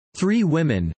Three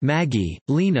women, Maggie,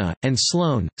 Lena, and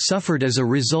Sloane, suffered as a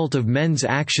result of men's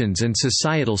actions and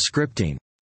societal scripting.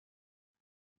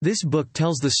 This book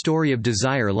tells the story of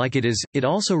desire like it is. It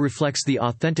also reflects the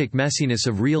authentic messiness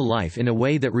of real life in a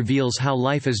way that reveals how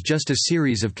life is just a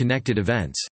series of connected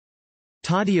events.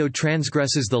 Taddeo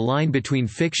transgresses the line between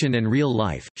fiction and real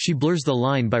life. She blurs the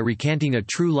line by recanting a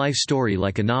true life story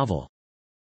like a novel.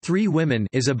 Three Women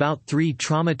is about three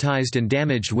traumatized and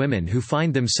damaged women who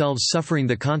find themselves suffering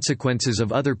the consequences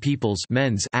of other people's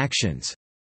men's actions.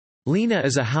 Lena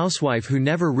is a housewife who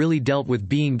never really dealt with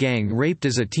being gang raped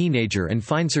as a teenager and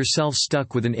finds herself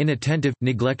stuck with an inattentive,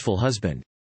 neglectful husband.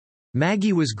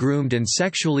 Maggie was groomed and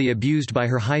sexually abused by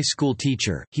her high school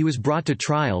teacher. He was brought to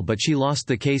trial but she lost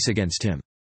the case against him.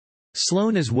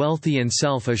 Sloane is wealthy and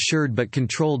self-assured but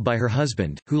controlled by her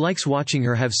husband, who likes watching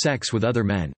her have sex with other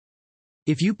men.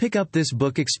 If you pick up this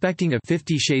book expecting a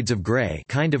 50 Shades of Grey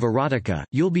kind of erotica,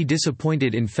 you'll be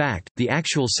disappointed. In fact, the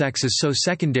actual sex is so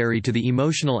secondary to the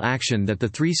emotional action that the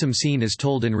threesome scene is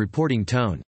told in reporting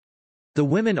tone. The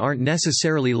women aren't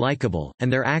necessarily likable,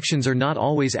 and their actions are not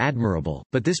always admirable,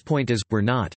 but this point is, we're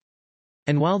not.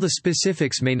 And while the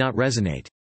specifics may not resonate,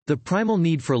 the primal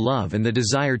need for love and the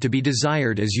desire to be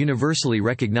desired is universally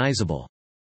recognizable.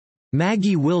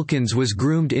 Maggie Wilkins was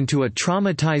groomed into a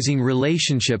traumatizing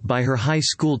relationship by her high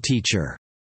school teacher.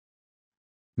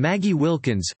 Maggie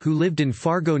Wilkins, who lived in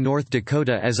Fargo, North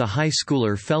Dakota as a high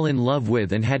schooler, fell in love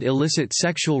with and had illicit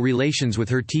sexual relations with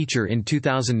her teacher in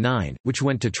 2009, which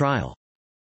went to trial.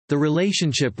 The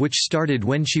relationship, which started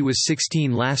when she was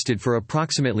 16, lasted for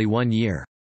approximately 1 year.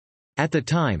 At the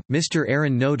time, Mr.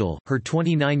 Aaron Nodal, her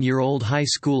 29-year-old high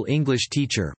school English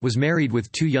teacher, was married with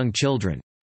 2 young children.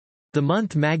 The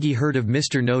month Maggie heard of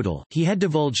Mr. Nodal, he had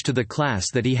divulged to the class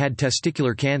that he had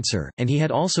testicular cancer, and he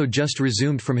had also just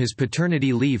resumed from his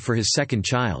paternity leave for his second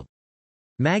child.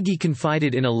 Maggie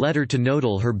confided in a letter to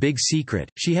Nodal her big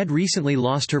secret: she had recently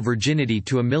lost her virginity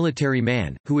to a military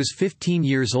man, who was 15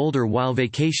 years older, while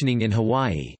vacationing in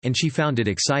Hawaii, and she found it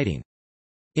exciting.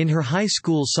 In her high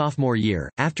school sophomore year,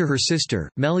 after her sister,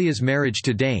 Melia's marriage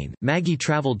to Dane, Maggie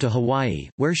traveled to Hawaii,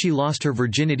 where she lost her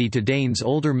virginity to Dane's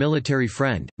older military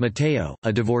friend, Matteo,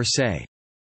 a divorcee.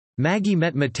 Maggie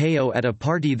met Matteo at a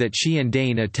party that she and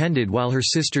Dane attended while her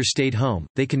sister stayed home.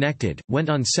 They connected, went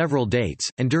on several dates,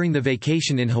 and during the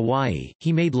vacation in Hawaii,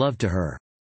 he made love to her.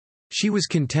 She was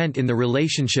content in the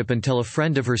relationship until a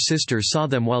friend of her sister saw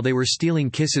them while they were stealing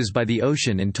kisses by the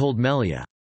ocean and told Melia.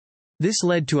 This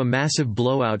led to a massive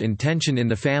blowout and tension in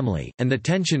the family, and the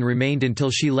tension remained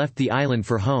until she left the island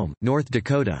for home, North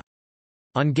Dakota.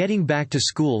 On getting back to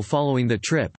school following the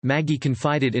trip, Maggie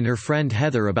confided in her friend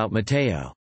Heather about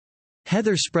Matteo.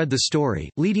 Heather spread the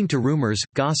story, leading to rumors,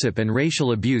 gossip and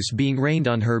racial abuse being rained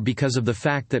on her because of the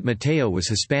fact that Matteo was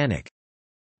Hispanic.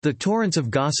 The torrents of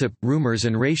gossip, rumors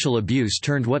and racial abuse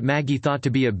turned what Maggie thought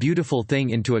to be a beautiful thing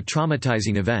into a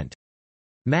traumatizing event.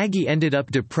 Maggie ended up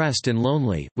depressed and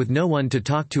lonely, with no one to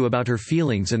talk to about her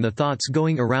feelings and the thoughts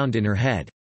going around in her head.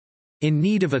 In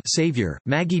need of a savior,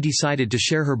 Maggie decided to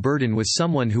share her burden with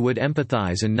someone who would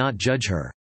empathize and not judge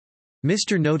her.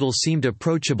 Mr. Nodal seemed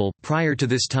approachable. Prior to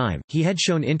this time, he had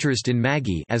shown interest in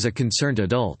Maggie as a concerned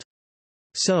adult.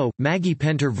 So, Maggie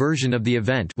penned her version of the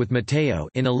event with Matteo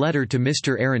in a letter to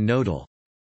Mr. Aaron Nodal.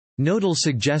 Nodal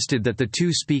suggested that the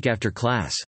two speak after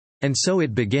class. And so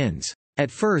it begins. At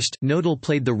first, Nodal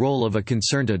played the role of a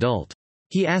concerned adult.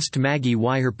 He asked Maggie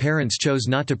why her parents chose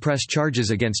not to press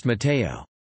charges against Matteo.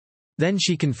 Then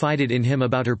she confided in him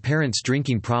about her parents'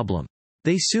 drinking problem.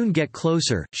 They soon get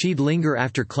closer. She'd linger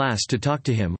after class to talk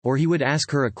to him, or he would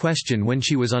ask her a question when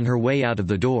she was on her way out of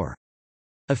the door.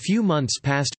 A few months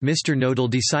passed. Mr. Nodal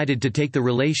decided to take the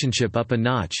relationship up a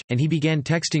notch, and he began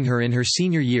texting her in her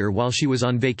senior year while she was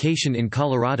on vacation in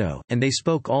Colorado, and they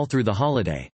spoke all through the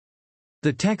holiday.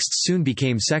 The texts soon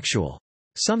became sexual.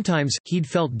 Sometimes, he'd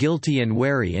felt guilty and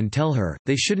wary and tell her,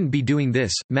 they shouldn't be doing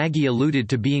this. Maggie alluded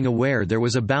to being aware there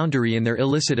was a boundary in their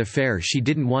illicit affair she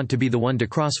didn't want to be the one to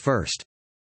cross first.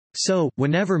 So,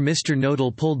 whenever Mr.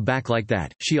 Nodal pulled back like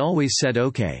that, she always said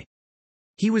okay.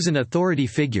 He was an authority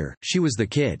figure, she was the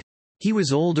kid. He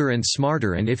was older and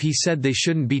smarter, and if he said they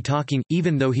shouldn't be talking,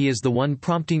 even though he is the one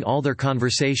prompting all their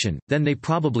conversation, then they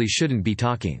probably shouldn't be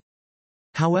talking.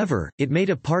 However, it made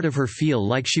a part of her feel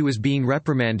like she was being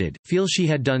reprimanded, feel she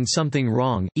had done something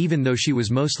wrong, even though she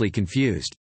was mostly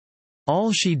confused.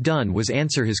 All she'd done was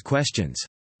answer his questions.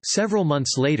 Several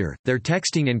months later, their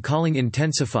texting and calling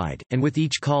intensified, and with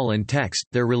each call and text,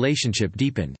 their relationship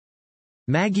deepened.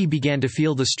 Maggie began to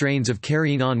feel the strains of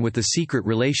carrying on with the secret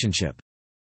relationship.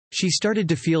 She started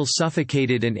to feel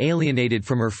suffocated and alienated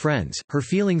from her friends. Her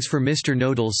feelings for Mr.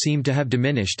 Nodal seemed to have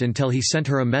diminished until he sent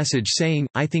her a message saying,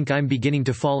 "I think I'm beginning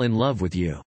to fall in love with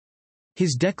you."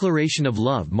 His declaration of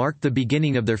love marked the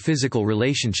beginning of their physical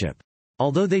relationship.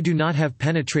 Although they do not have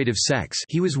penetrative sex,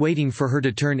 he was waiting for her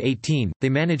to turn 18. They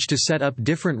managed to set up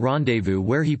different rendezvous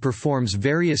where he performs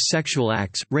various sexual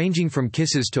acts, ranging from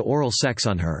kisses to oral sex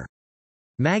on her.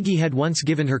 Maggie had once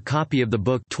given her copy of the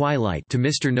book Twilight to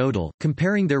Mr. Nodal,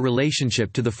 comparing their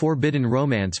relationship to the forbidden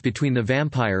romance between the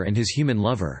vampire and his human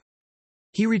lover.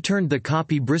 He returned the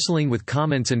copy bristling with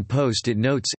comments and post-it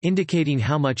notes, indicating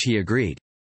how much he agreed.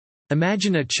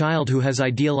 Imagine a child who has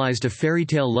idealized a fairy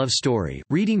tale love story,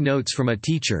 reading notes from a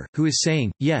teacher, who is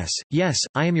saying, "Yes, yes,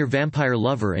 I am your vampire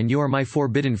lover and you are my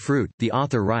forbidden fruit," the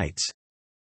author writes.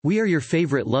 "We are your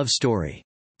favorite love story.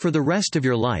 For the rest of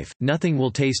your life, nothing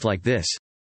will taste like this."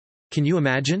 Can you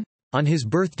imagine? On his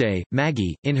birthday,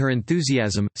 Maggie, in her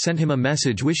enthusiasm, sent him a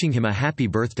message wishing him a happy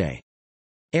birthday.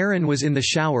 Aaron was in the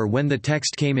shower when the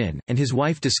text came in, and his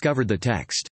wife discovered the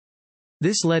text.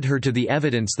 This led her to the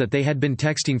evidence that they had been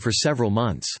texting for several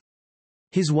months.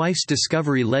 His wife's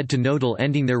discovery led to Nodal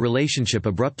ending their relationship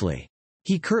abruptly.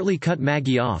 He curtly cut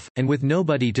Maggie off, and with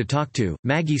nobody to talk to,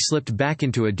 Maggie slipped back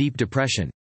into a deep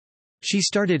depression. She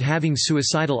started having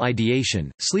suicidal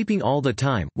ideation, sleeping all the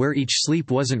time, where each sleep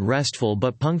wasn't restful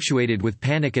but punctuated with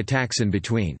panic attacks in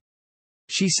between.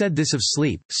 She said this of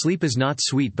sleep: "Sleep is not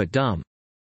sweet but dumb.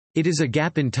 It is a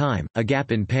gap in time, a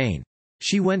gap in pain."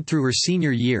 She went through her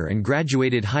senior year and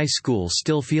graduated high school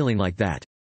still feeling like that.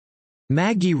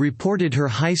 Maggie reported her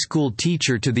high school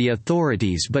teacher to the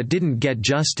authorities but didn't get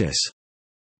justice.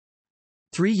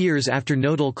 3 years after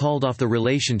Nodal called off the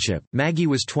relationship, Maggie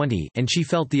was 20, and she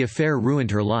felt the affair ruined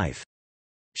her life.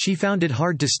 She found it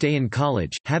hard to stay in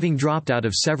college, having dropped out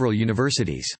of several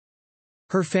universities.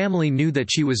 Her family knew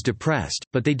that she was depressed,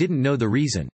 but they didn't know the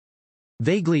reason.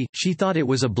 Vaguely, she thought it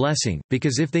was a blessing,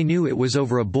 because if they knew it was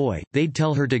over a boy, they'd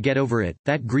tell her to get over it,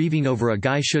 that grieving over a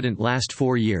guy shouldn't last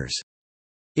 4 years.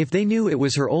 If they knew it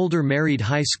was her older married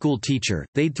high school teacher,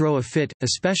 they'd throw a fit,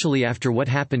 especially after what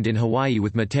happened in Hawaii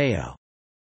with Taddeo.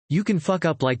 "You can fuck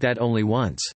up like that only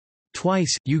once.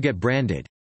 Twice, you get branded,"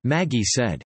 Maggie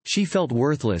said. She felt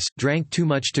worthless, drank too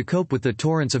much to cope with the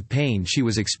torrents of pain she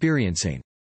was experiencing.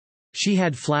 She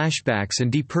had flashbacks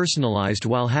and depersonalized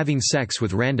while having sex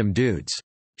with random dudes.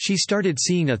 She started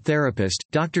seeing a therapist,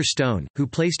 Dr. Stone, who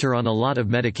placed her on a lot of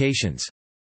medications.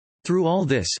 Through all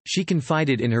this, she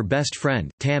confided in her best friend,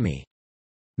 Tammy.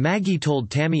 Maggie told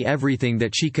Tammy everything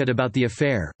that she could about the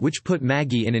affair, which put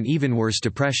Maggie in an even worse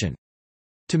depression.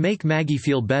 To make Maggie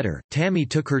feel better, Tammy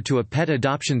took her to a pet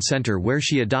adoption center where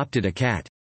she adopted a cat.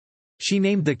 She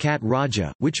named the cat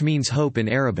Raja, which means hope in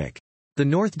Arabic. The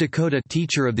North Dakota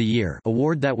Teacher of the Year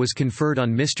award that was conferred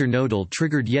on Mr. Nodal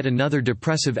triggered yet another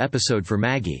depressive episode for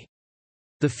Maggie.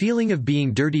 The feeling of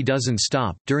being dirty doesn't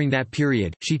stop. During that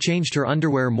period, she changed her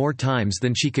underwear more times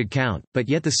than she could count, but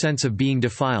yet the sense of being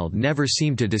defiled never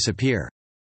seemed to disappear.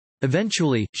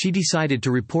 Eventually, she decided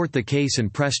to report the case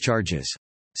and press charges.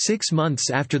 6 months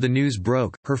after the news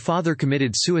broke, her father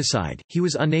committed suicide. He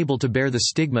was unable to bear the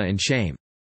stigma and shame.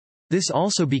 This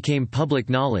also became public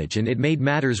knowledge and it made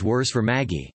matters worse for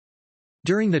Maggie.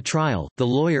 During the trial, the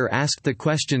lawyer asked the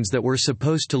questions that were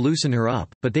supposed to loosen her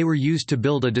up, but they were used to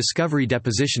build a discovery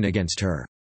deposition against her.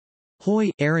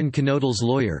 Hoy, Aaron Nodal's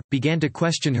lawyer, began to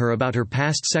question her about her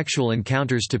past sexual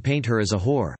encounters to paint her as a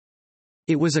whore.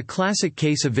 It was a classic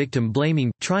case of victim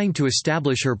blaming, trying to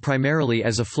establish her primarily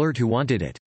as a flirt who wanted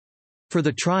it. For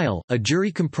the trial, a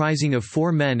jury comprising of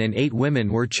 4 men and 8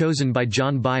 women were chosen by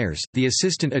John Byers, the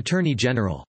Assistant Attorney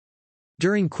General.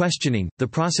 During questioning, the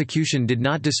prosecution did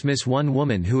not dismiss one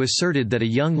woman who asserted that a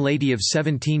young lady of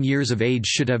 17 years of age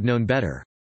should have known better.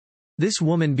 This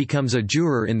woman becomes a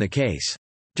juror in the case.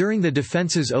 During the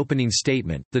defense's opening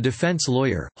statement, the defense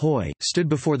lawyer, Hoy, stood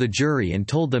before the jury and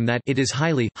told them that it is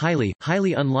highly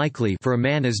unlikely for a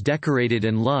man as decorated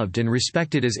and loved and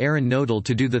respected as Aaron Nodal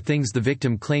to do the things the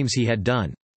victim claims he had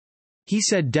done. He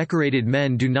said decorated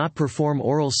men do not perform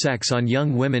oral sex on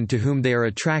young women to whom they are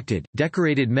attracted.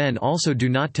 Decorated men also do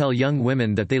not tell young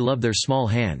women that they love their small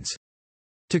hands.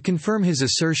 To confirm his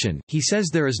assertion, he says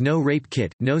there is no rape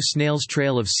kit, no snail's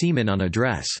trail of semen on a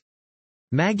dress.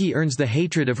 Maggie earns the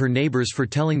hatred of her neighbors for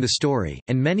telling the story,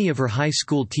 and many of her high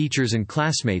school teachers and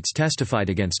classmates testified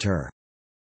against her.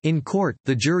 In court,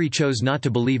 the jury chose not to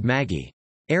believe Maggie.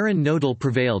 Aaron Nodal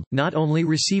prevailed, not only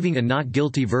receiving a not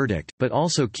guilty verdict, but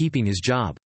also keeping his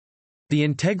job. The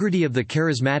integrity of the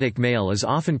charismatic male is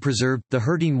often preserved, the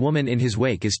hurting woman in his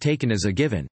wake is taken as a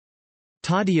given.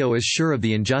 Taddeo is sure of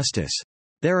the injustice.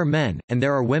 There are men, and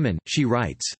there are women, she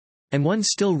writes. And one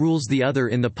still rules the other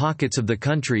in the pockets of the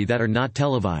country that are not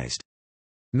televised.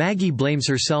 Maggie blames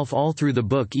herself all through the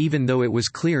book even though it was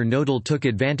clear Nodal took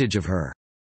advantage of her.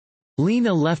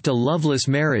 Lena left a loveless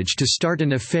marriage to start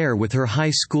an affair with her high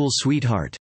school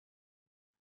sweetheart.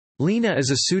 Lena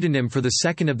is a pseudonym for the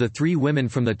second of the three women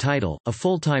from the title, a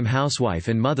full-time housewife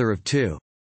and mother of two.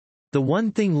 The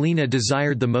one thing Lena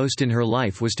desired the most in her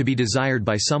life was to be desired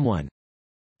by someone.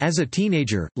 As a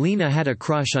teenager, Lena had a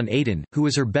crush on Aiden, who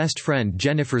was her best friend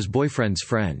Jennifer's boyfriend's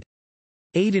friend.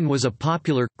 Aiden was a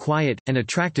popular, quiet, and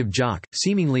attractive jock,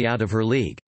 seemingly out of her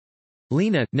league.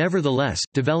 Lena, nevertheless,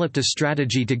 developed a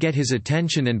strategy to get his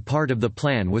attention, and part of the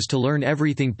plan was to learn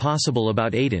everything possible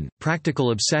about Aiden,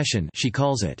 practical obsession she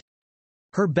calls it.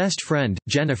 Her best friend,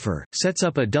 Jennifer, sets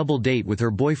up a double date with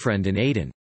her boyfriend and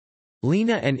Aiden.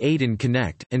 Lena and Aiden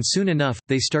connect, and soon enough,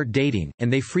 they start dating,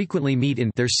 and they frequently meet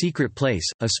in their secret place,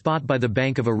 a spot by the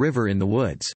bank of a river in the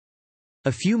woods.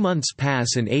 A few months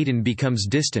pass and Aiden becomes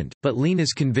distant, but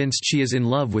Lena's convinced she is in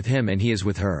love with him and he is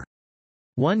with her.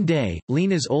 One day,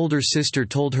 Lena's older sister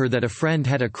told her that a friend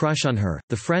had a crush on her.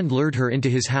 The friend lured her into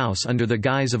his house under the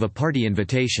guise of a party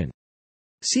invitation.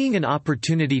 Seeing an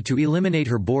opportunity to eliminate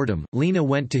her boredom, Lena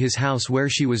went to his house where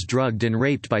she was drugged and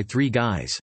raped by three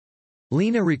guys.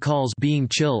 Lena recalls being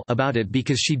chill about it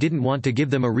because she didn't want to give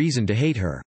them a reason to hate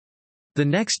her. The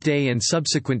next day and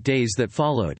subsequent days that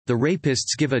followed, the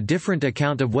rapists give a different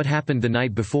account of what happened the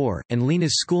night before, and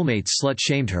Lena's schoolmates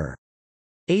slut-shamed her.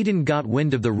 Aiden got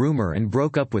wind of the rumor and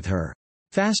broke up with her.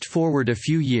 Fast forward a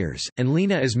few years, and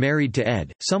Lena is married to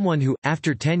Ed, someone who,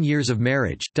 after 10 years of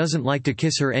marriage, doesn't like to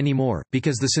kiss her anymore,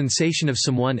 because the sensation of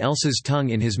someone else's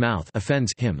tongue in his mouth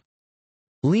offends him.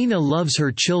 Lena loves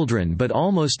her children but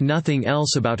almost nothing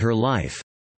else about her life.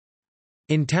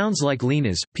 In towns like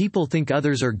Lena's, people think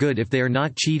others are good if they are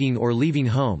not cheating or leaving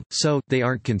home, so, they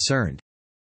aren't concerned.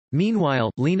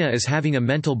 Meanwhile, Lena is having a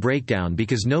mental breakdown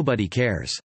because nobody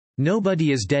cares.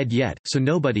 Nobody is dead yet, so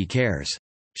nobody cares.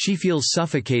 She feels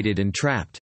suffocated and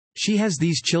trapped. She has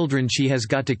these children she has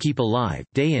got to keep alive,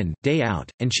 day in, day out,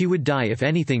 and she would die if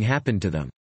anything happened to them.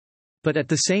 But at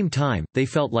the same time, they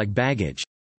felt like baggage.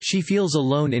 She feels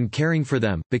alone in caring for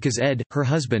them, because Ed, her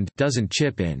husband, doesn't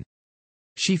chip in.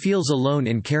 She feels alone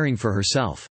in caring for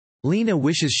herself. Lena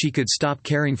wishes she could stop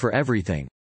caring for everything.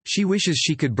 She wishes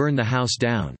she could burn the house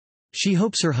down. She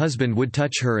hopes her husband would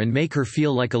touch her and make her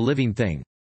feel like a living thing.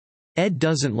 Ed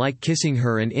doesn't like kissing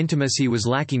her and intimacy was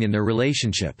lacking in their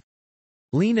relationship.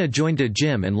 Lena joined a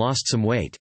gym and lost some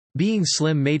weight. Being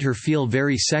slim made her feel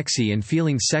very sexy, and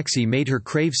feeling sexy made her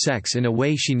crave sex in a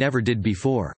way she never did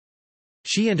before.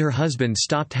 She and her husband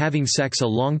stopped having sex a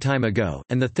long time ago,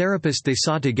 and the therapist they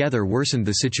saw together worsened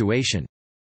the situation.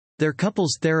 Their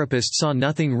couple's therapist saw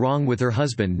nothing wrong with her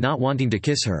husband not wanting to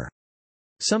kiss her.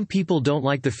 Some people don't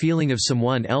like the feeling of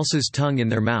someone else's tongue in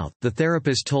their mouth, the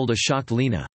therapist told a shocked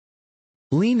Lena.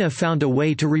 Lena found a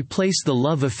way to replace the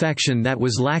love affection that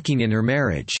was lacking in her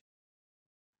marriage.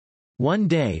 One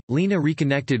day, Lena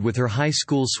reconnected with her high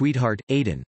school sweetheart,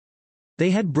 Aiden.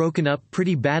 They had broken up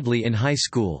pretty badly in high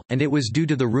school, and it was due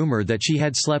to the rumor that she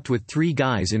had slept with three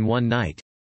guys in one night.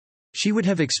 She would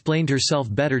have explained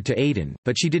herself better to Aiden,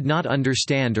 but she did not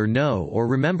understand or know or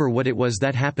remember what it was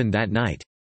that happened that night.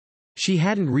 She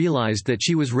hadn't realized that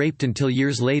she was raped until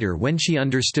years later when she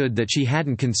understood that she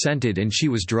hadn't consented and she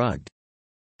was drugged.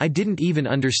 I didn't even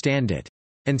understand it.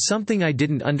 And something I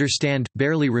didn't understand,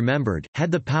 barely remembered,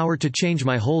 had the power to change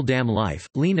my whole damn life,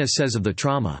 Lena says of the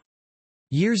trauma.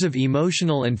 Years of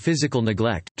emotional and physical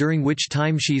neglect, during which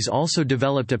time she's also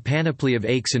developed a panoply of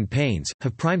aches and pains,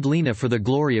 have primed Lena for the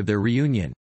glory of their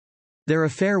reunion. Their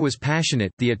affair was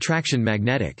passionate, the attraction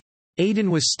magnetic.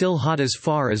 Aiden was still hot as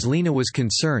far as Lena was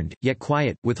concerned, yet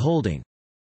quiet, withholding.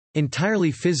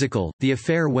 Entirely physical, the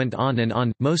affair went on and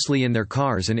on, mostly in their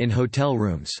cars and in hotel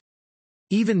rooms.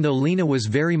 Even though Lena was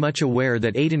very much aware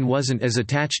that Aiden wasn't as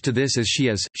attached to this as she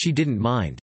is, she didn't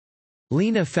mind.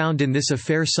 Lena found in this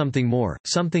affair something more,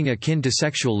 something akin to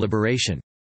sexual liberation.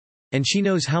 And she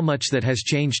knows how much that has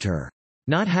changed her.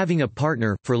 Not having a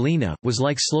partner, for Lena, was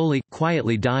like slowly,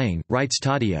 quietly dying, writes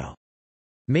Taddeo.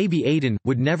 Maybe Aiden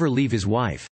would never leave his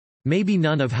wife. Maybe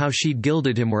none of how she'd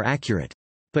gilded him were accurate.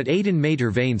 But Aiden made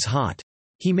her veins hot.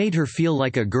 He made her feel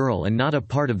like a girl and not a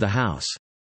part of the house.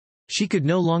 She could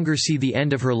no longer see the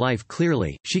end of her life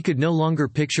clearly, she could no longer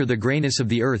picture the grayness of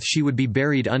the earth she would be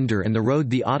buried under and the road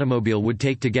the automobile would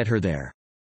take to get her there.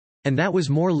 And that was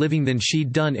more living than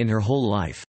she'd done in her whole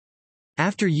life.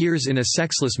 After years in a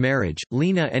sexless marriage,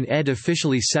 Lena and Ed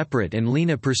officially separate and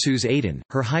Lena pursues Aiden,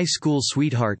 her high school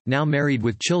sweetheart, now married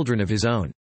with children of his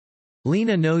own.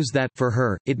 Lena knows that, for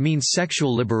her, it means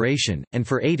sexual liberation, and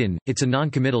for Aiden, it's a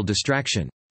non-committal distraction.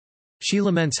 She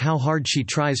laments how hard she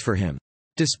tries for him.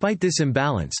 Despite this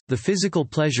imbalance, the physical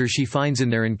pleasure she finds in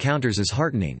their encounters is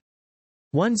heartening.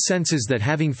 One senses that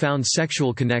having found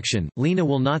sexual connection, Lena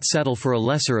will not settle for a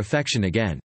lesser affection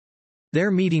again.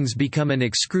 Their meetings become an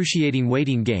excruciating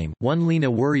waiting game, one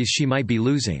Lena worries she might be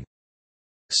losing.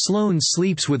 Sloane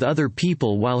sleeps with other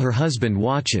people while her husband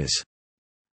watches.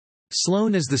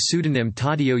 Sloane is the pseudonym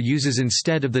Taddeo uses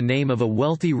instead of the name of a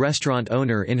wealthy restaurant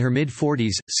owner in her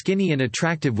mid-40s, skinny and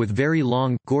attractive with very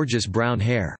long, gorgeous brown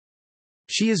hair.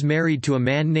 She is married to a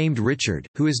man named Richard,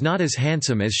 who is not as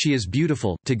handsome as she is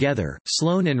beautiful. Together,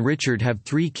 Sloane and Richard have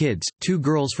 3 kids, 2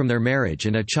 girls from their marriage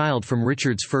and a child from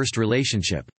Richard's first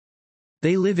relationship.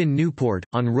 They live in Newport,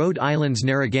 on Rhode Island's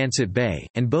Narragansett Bay,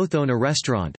 and both own a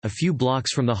restaurant, a few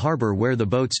blocks from the harbor where the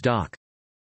boats dock.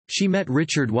 She met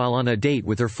Richard while on a date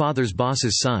with her father's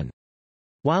boss's son.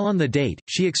 While on the date,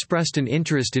 she expressed an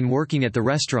interest in working at the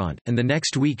restaurant, and the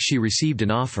next week she received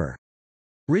an offer.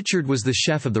 Richard was the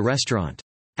chef of the restaurant.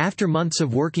 After months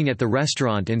of working at the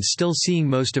restaurant and still seeing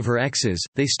most of her exes,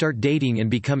 they start dating and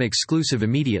become exclusive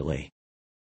immediately.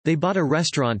 They bought a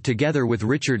restaurant together with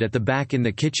Richard at the back in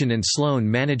the kitchen and Sloane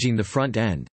managing the front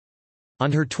end.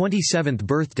 On her 27th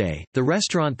birthday, the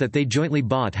restaurant that they jointly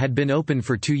bought had been open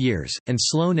for 2 years, and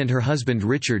Sloane and her husband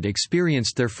Richard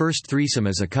experienced their first threesome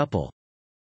as a couple.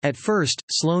 At first,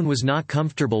 Sloane was not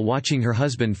comfortable watching her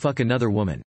husband fuck another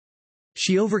woman.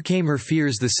 She overcame her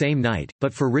fears the same night,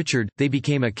 but for Richard, they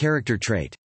became a character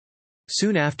trait.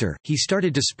 Soon after, he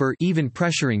started to spur, even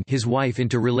pressuring, his wife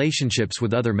into relationships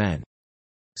with other men.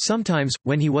 Sometimes,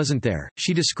 when he wasn't there,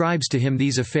 she describes to him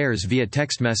these affairs via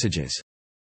text messages.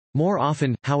 More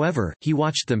often, however, he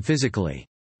watched them physically.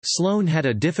 Sloane had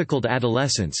a difficult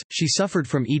adolescence, she suffered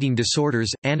from eating disorders,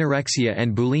 anorexia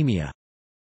and bulimia.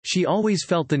 She always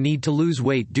felt the need to lose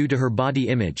weight due to her body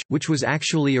image, which was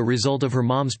actually a result of her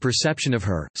mom's perception of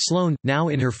her. Sloane, now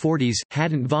in her 40s,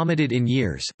 hadn't vomited in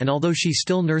years, and although she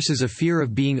still nurses a fear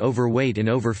of being overweight and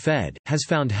overfed, has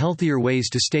found healthier ways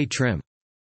to stay trim.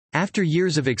 After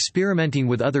years of experimenting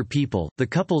with other people, the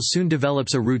couple soon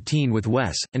develops a routine with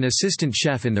Wes, an assistant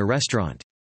chef in their restaurant.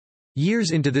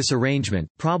 Years into this arrangement,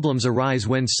 problems arise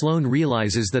when Sloane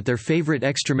realizes that their favorite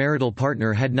extramarital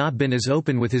partner had not been as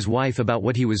open with his wife about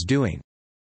what he was doing.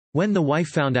 When the wife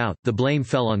found out, the blame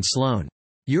fell on Sloane.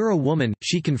 "You're a woman,"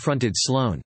 she confronted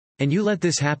Sloane. "And you let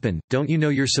this happen, don't you know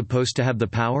you're supposed to have the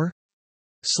power?"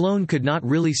 Sloane could not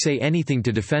really say anything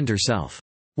to defend herself.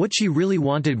 What she really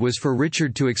wanted was for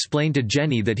Richard to explain to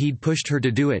Jenny that he'd pushed her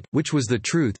to do it, which was the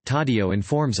truth, Taddeo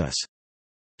informs us.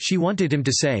 She wanted him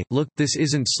to say, "Look, this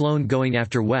isn't Sloane going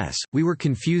after Wes, we were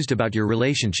confused about your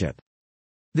relationship.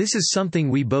 This is something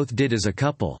we both did as a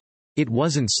couple. It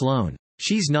wasn't Sloane.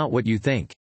 She's not what you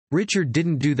think." Richard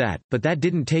didn't do that, but that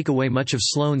didn't take away much of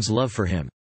Sloane's love for him.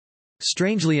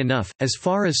 Strangely enough, as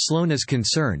far as Sloane is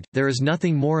concerned, there is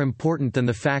nothing more important than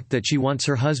the fact that she wants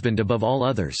her husband above all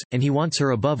others, and he wants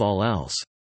her above all else.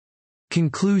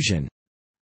 Conclusion.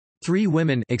 3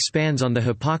 Women expands on the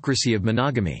hypocrisy of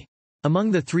monogamy.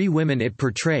 Among the 3 women it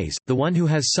portrays, the one who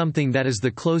has something that is the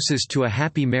closest to a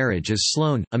happy marriage is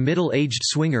Sloane, a middle-aged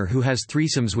swinger who has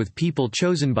threesomes with people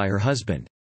chosen by her husband.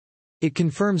 It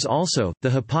confirms also, the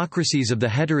hypocrisies of the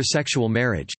heterosexual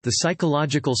marriage, the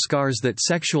psychological scars that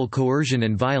sexual coercion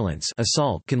and violence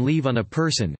assault can leave on a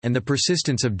person, and the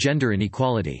persistence of gender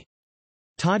inequality.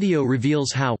 Taddeo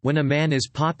reveals how, when a man is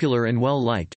popular and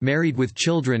well-liked, married with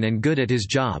children and good at his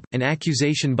job, an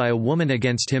accusation by a woman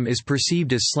against him is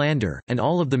perceived as slander, and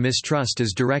all of the mistrust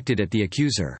is directed at the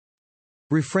accuser.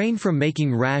 Refrain from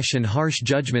making rash and harsh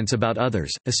judgments about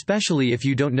others, especially if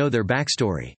you don't know their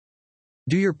backstory.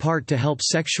 Do your part to help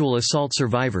sexual assault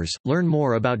survivors, learn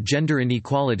more about gender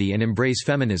inequality and embrace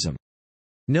feminism.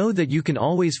 Know that you can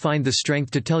always find the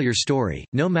strength to tell your story,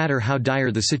 no matter how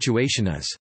dire the situation is.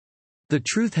 The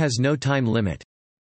truth has no time limit.